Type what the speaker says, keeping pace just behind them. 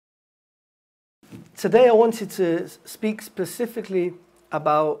Today I wanted to speak specifically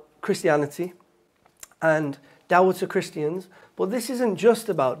about Christianity and dawah to Christians, but this isn't just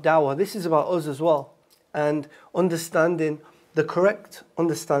about dawah, this is about us as well, and understanding the correct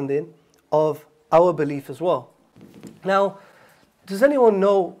understanding of our belief as well. Now, does anyone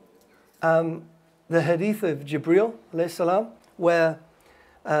know the hadith of Jibreel alayhi salam, where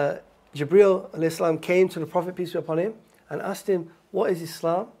Jibreel alayhi salam came to the Prophet, peace be upon him, and asked him, what is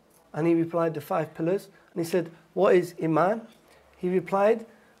Islam? And he replied, the 5 pillars. And he said, what is Iman? He replied,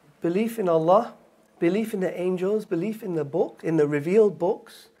 belief in Allah, belief in the angels, belief in the book, in the revealed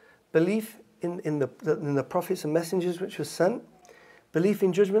books, belief in the prophets and messengers which were sent, belief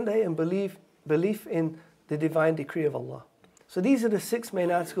in Judgment Day, and belief in the divine decree of Allah. So these are the 6 main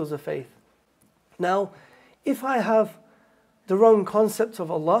articles of faith. Now, if I have the wrong concept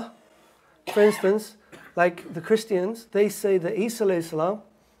of Allah, for instance, like the Christians, they say that Isa alayhi salam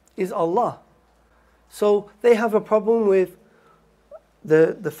is Allah. So they have a problem with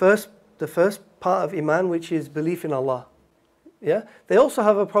the first part of Iman, which is belief in Allah. Yeah? They also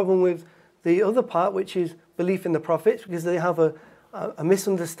have a problem with the other part, which is belief in the prophets, because they have a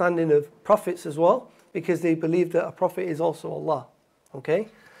misunderstanding of prophets as well, because they believe that a prophet is also Allah. Okay?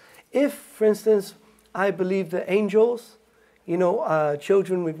 If, for instance, I believe that angels, are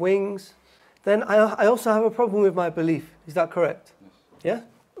children with wings, then I also have a problem with my belief. Is that correct? Yes. Yeah?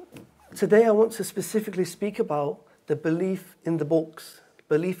 Today I want to specifically speak about the belief in the books,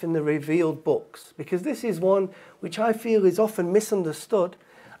 belief in the revealed books, because this is one which I feel is often misunderstood,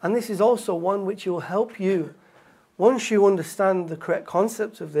 and this is also one which will help you, once you understand the correct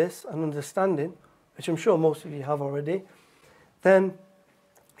concepts of this and understanding, which I'm sure most of you have already, then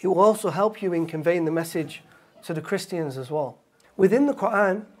it will also help you in conveying the message to the Christians as well. Within the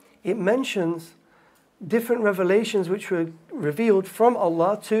Quran, it mentions different revelations which were revealed from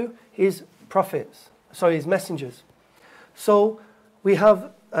Allah to His His messengers. So we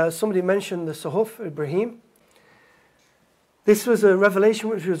have, somebody mentioned the Suhuf Ibrahim. This was a revelation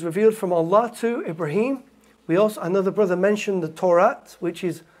which was revealed from Allah to Ibrahim. Another brother mentioned the Torah, which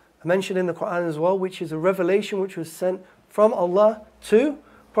is mentioned in the Quran as well, which is a revelation which was sent from Allah to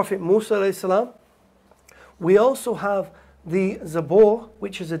Prophet Musa alayhi salam. We also have the Zabur,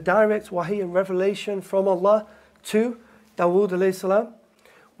 which is a direct wahi and revelation from Allah to Dawood alayhi salam.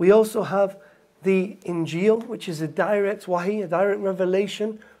 We also have the Injil, which is a direct wahi, a direct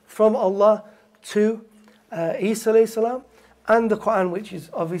revelation from Allah to Isa alayhi salam, and the Quran, which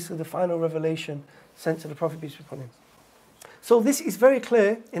is obviously the final revelation sent to the Prophet, peace be upon him. So this is very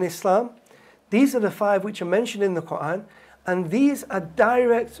clear in Islam. These are the 5 which are mentioned in the Quran, and these are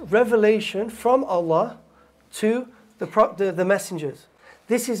direct revelation from Allah to the messengers.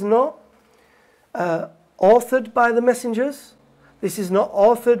 This is not authored by the messengers. This is not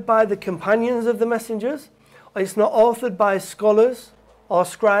authored by the companions of the messengers. Or it's not authored by scholars or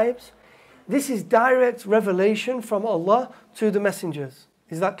scribes. This is direct revelation from Allah to the messengers.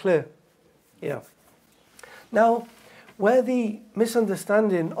 Is that clear? Yeah. Now, where the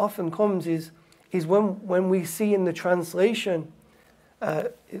misunderstanding often comes is when we see in the translation,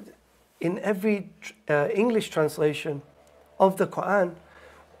 in every English translation of the Quran,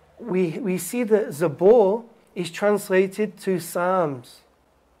 we see that Zabur is translated to Psalms,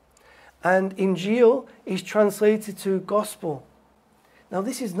 and Injil is translated to Gospel. Now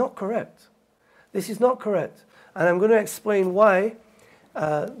this is not correct. This is not correct, and I'm going to explain why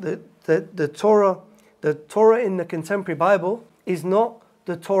the Torah in the contemporary Bible is not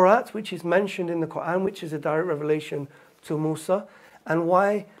the Torah which is mentioned in the Quran, which is a direct revelation to Musa, and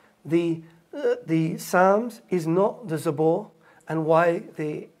why the Psalms is not the Zabur, and why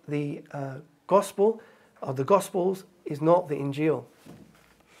the Gospel or the Gospels is not the Injil.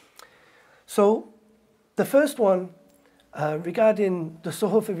 So the first one regarding the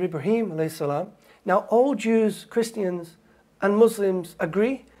Suhuf of Ibrahim alayhi salam. Now all Jews, Christians and Muslims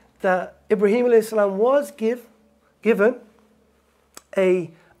agree that Ibrahim alayhi salam was given a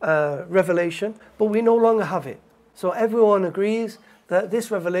revelation, but we no longer have it. So everyone agrees that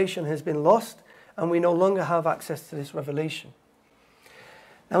this revelation has been lost, and we no longer have access to this revelation.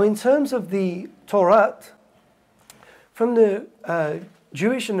 Now in terms of the Torah, from the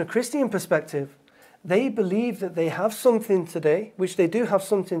Jewish and the Christian perspective, they believe that they have something today, which they do have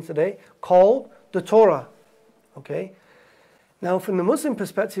something today, called the Torah. Okay? Now from the Muslim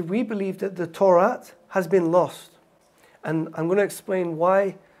perspective, we believe that the Torah has been lost. And I'm going to explain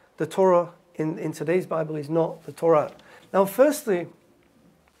why the Torah in today's Bible is not the Torah. Now firstly,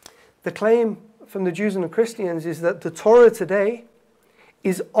 the claim from the Jews and the Christians is that the Torah today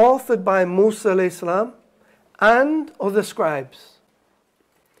is authored by Musa alayhi salam and other scribes.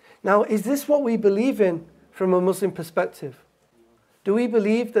 Now, is this what we believe in from a Muslim perspective? Do we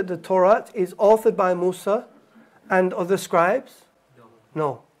believe that the Torah is authored by Musa and other scribes?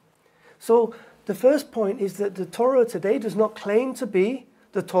 No. So the first point is that the Torah today does not claim to be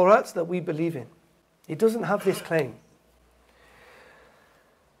the Torah that we believe in. It doesn't have this claim.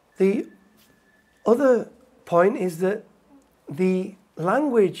 The other point is that the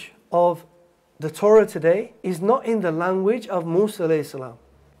language of the Torah today is not in the language of Musa alayhi salam.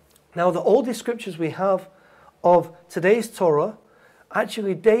 Now, the oldest scriptures we have of today's Torah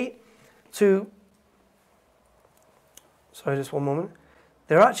actually date to, sorry, just one moment.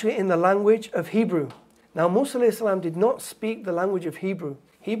 They're actually in the language of Hebrew. Now, Musa alayhi salam did not speak the language of Hebrew.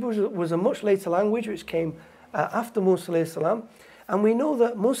 Hebrew was a much later language which came after Musa alayhi salam. And we know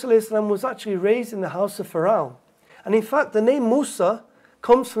that Musa alayhi salam was actually raised in the house of Pharaoh. And in fact, the name Musa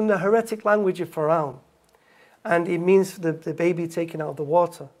comes from the heretic language of Pharaoh. And it means the baby taken out of the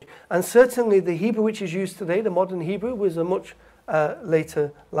water. And certainly the Hebrew which is used today, the modern Hebrew, was a much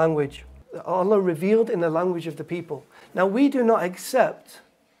later language. Allah revealed in the language of the people. Now, we do not accept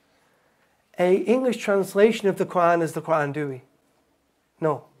an English translation of the Quran as the Quran, do we?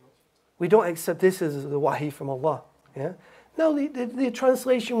 No. We don't accept this as the wahi from Allah. Yeah? Now, the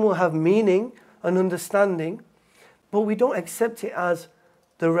translation will have meaning and understanding, but we don't accept it as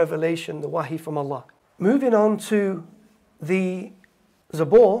the revelation, the wahi from Allah. Moving on to the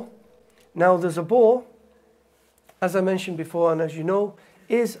Zabur. Now, the Zabur, as I mentioned before, and as you know,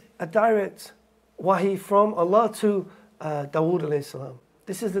 is a direct wahi from Allah to Dawood alayhi salam.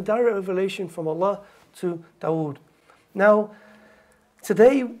 This is the direct revelation from Allah to Dawood. Now,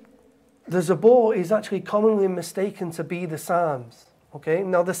 today, the Zabur is actually commonly mistaken to be the Psalms. Okay?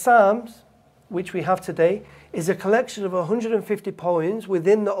 Now, the Psalms, which we have today, is a collection of 150 poems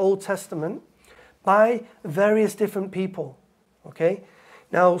within the Old Testament by various different people. Okay?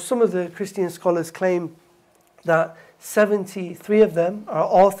 Now, some of the Christian scholars claim that 73 of them are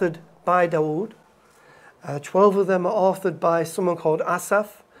authored by Dawood, 12 of them are authored by someone called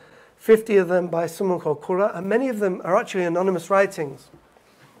Asaph, 50 of them by someone called Qurra, and many of them are actually anonymous writings.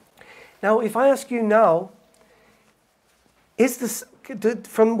 Now, if I ask you now, is this,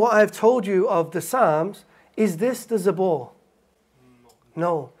 from what I've told you of the Psalms, is this the Zabur?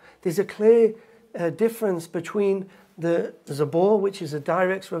 No. There's a clear difference between the Zabur, which is a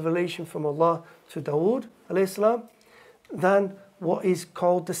direct revelation from Allah to Dawood alayhi salam, than what is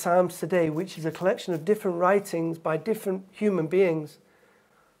called the Psalms today, which is a collection of different writings by different human beings.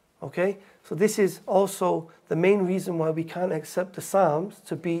 Okay? So this is also the main reason why we can't accept the Psalms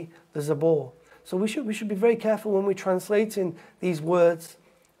to be the Zabur. So we should be very careful when we're translating these words,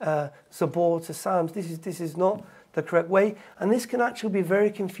 Zabur to Psalms. This is not the correct way, and this can actually be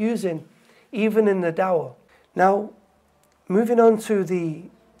very confusing, even in the Dawah. Now, moving on to the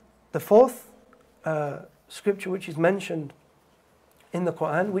fourth scripture which is mentioned in the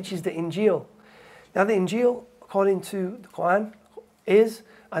Quran, which is the Injil. Now, the Injil, according to the Quran, is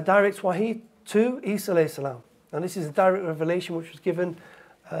a direct wahi to Isa alayhi salam. Now, this is a direct revelation which was given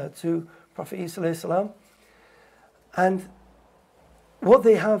to Prophet Isa alayhi salam. And what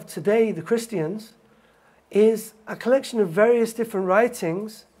they have today, the Christians, is a collection of various different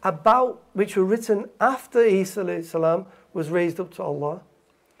writings about which were written after Isa alayhi salam was raised up to Allah,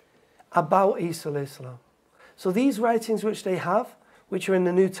 about Isa alayhi salam. So these writings which they have, which are in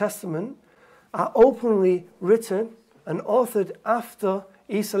the New Testament, are openly written and authored after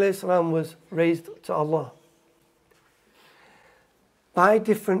Isa alayhi salam was raised to Allah by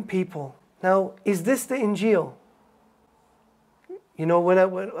different people. Now, is this the Injil? You know, when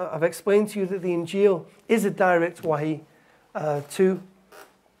I've explained to you that the Injil is a direct wahi to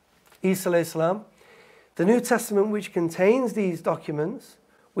Isa alayhi salam. The New Testament, which contains these documents,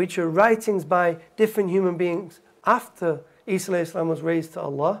 which are writings by different human beings after Isa alayhi salam was raised to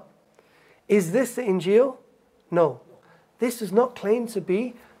Allah, is this the Injil? No. This does not claim to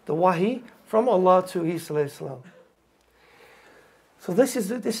be the wahi from Allah to Isa alayhi salam. So this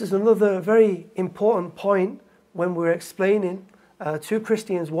is another very important point when we're explaining to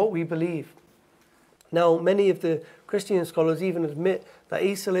Christians what we believe. Now, many of the Christian scholars even admit that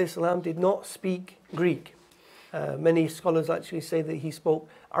Isa alayhi salam did not speak Greek. Many scholars actually say that he spoke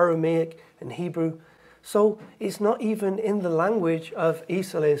Aramaic and Hebrew. So it's not even in the language of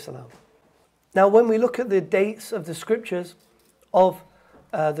Isa alayhi salam. Now, when we look at the dates of the scriptures of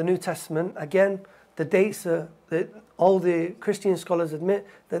the New Testament, again, the dates are that all the Christian scholars admit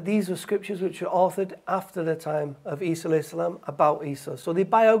that these were scriptures which were authored after the time of Isa alayhi salam, about Isa. So the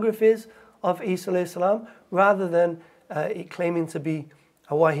biographies of Isa alayhi salam, rather than it claiming to be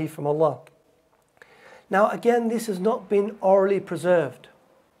a wahi from Allah. Now, again, this has not been orally preserved.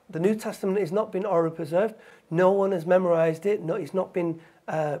 the New Testament has not been orally preserved. No one has memorized it. No, it's not been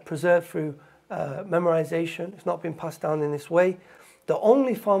preserved through memorization. It's not been passed down in this way. The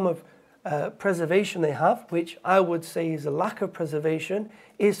only form of preservation they have, which I would say is a lack of preservation,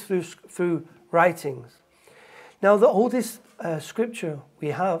 is through writings. Now, the oldest scripture we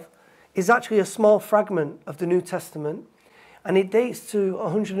have is actually a small fragment of the New Testament, and it dates to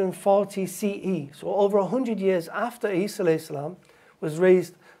 140 CE, so over 100 years after Isa alayhi salam was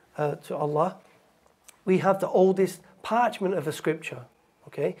raised to Allah. We have the oldest parchment of a scripture,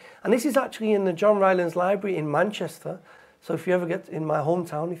 okay? And this is actually in the John Rylands Library in Manchester. So if you ever get in my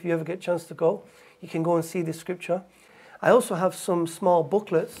hometown, if you ever get a chance to go, you can go and see this scripture. I also have some small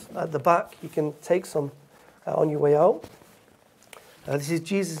booklets at the back. You can take some on your way out. This is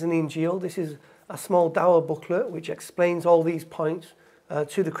Jesus and the Injil. This is a small Dawah booklet which explains all these points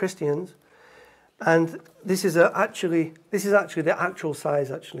to the Christians. And this is actually the actual size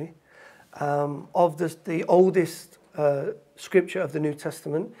of the oldest scripture of the New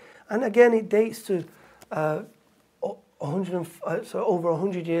Testament. And again, it dates to over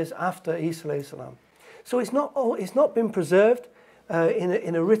 100 years after Isa alayhi salam. So it's not been preserved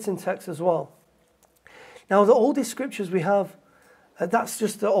in a written text as well. Now, the oldest scriptures we have, that's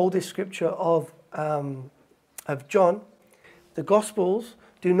just the oldest scripture of John. The Gospels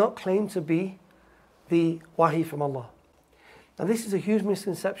do not claim to be the wahi from Allah. Now, this is a huge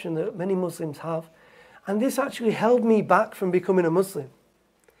misconception that many Muslims have, and this actually held me back from becoming a Muslim.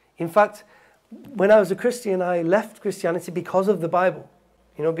 In fact, when I was a Christian, I left Christianity because of the Bible,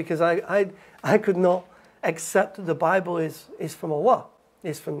 because I could not accept that the Bible is from Allah,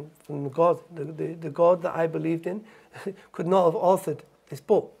 is from God. The God that I believed in could not have authored this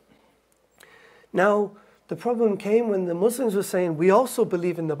book. Now, the problem came when the Muslims were saying, we also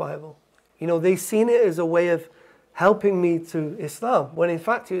believe in the Bible. They seen it as a way of helping me to Islam, when in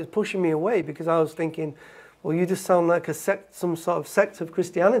fact it was pushing me away, because I was thinking, well, you just sound like a sect, some sort of sect of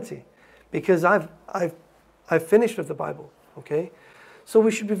Christianity, because I've finished with the Bible, okay? So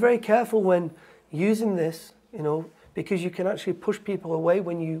we should be very careful when using this, because you can actually push people away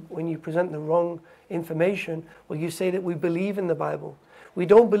when you present the wrong information. Well, you say that we believe in the Bible. We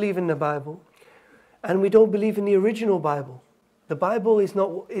don't believe in the Bible, and we don't believe in the original Bible. The Bible is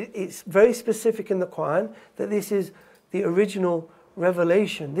not, it's very specific in the Quran that this is the original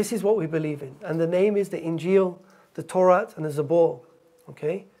revelation. This is what we believe in. And the name is the Injil, the Torah, and the Zabur,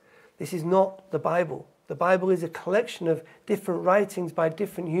 okay? This is not the Bible. The Bible is a collection of different writings by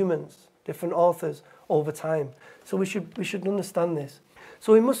different humans, different authors over time. So we should understand this.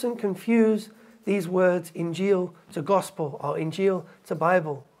 So we mustn't confuse these words, Injil to Gospel or Injil to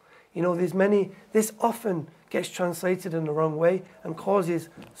Bible. This often gets translated in the wrong way and causes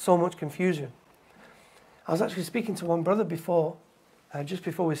so much confusion. I was actually speaking to one brother before, just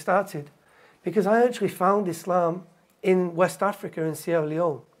before we started, because I actually found Islam in West Africa, in Sierra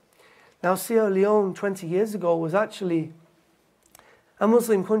Leone. Now, Sierra Leone 20 years ago was actually a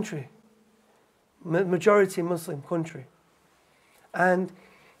Muslim country, majority Muslim country. And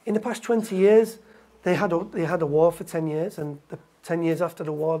in the past 20 years, they had a war for 10 years, and the 10 years after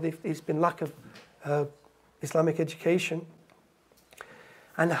the war, there's been lack of Islamic education.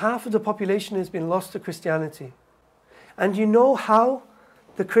 And half of the population has been lost to Christianity. And you know how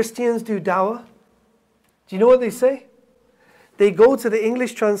the Christians do dawah? Do you know what they say? They go to the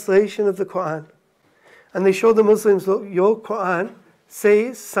English translation of the Quran and they show the Muslims, look, your Quran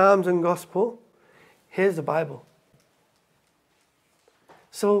says Psalms and Gospel. Here's the Bible.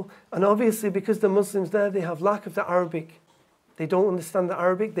 So, and obviously because the Muslims there, they have lack of the Arabic. They don't understand the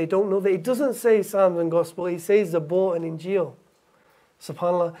Arabic. They don't know that it doesn't say Psalms and Gospel. It says Zabur and Injil.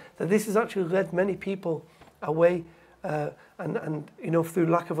 SubhanAllah, that this has actually led many people away through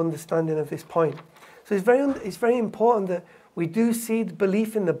lack of understanding of this point. So it's very important that we do see the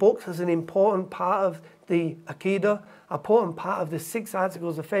belief in the books as an important part of the Aqidah, an important part of the 6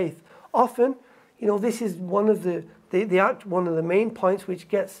 articles of faith. Often, this is one of the main points which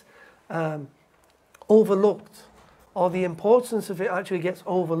gets overlooked, or the importance of it actually gets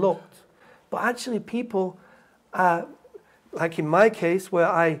overlooked. But actually people, like in my case, where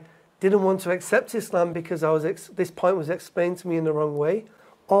I didn't want to accept Islam because this point was explained to me in the wrong way,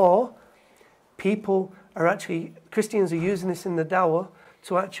 or Christians are using this in the dawah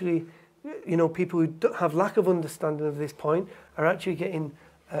to actually, people who have lack of understanding of this point are actually getting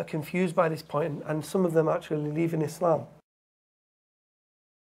confused by this point, and some of them actually leaving Islam.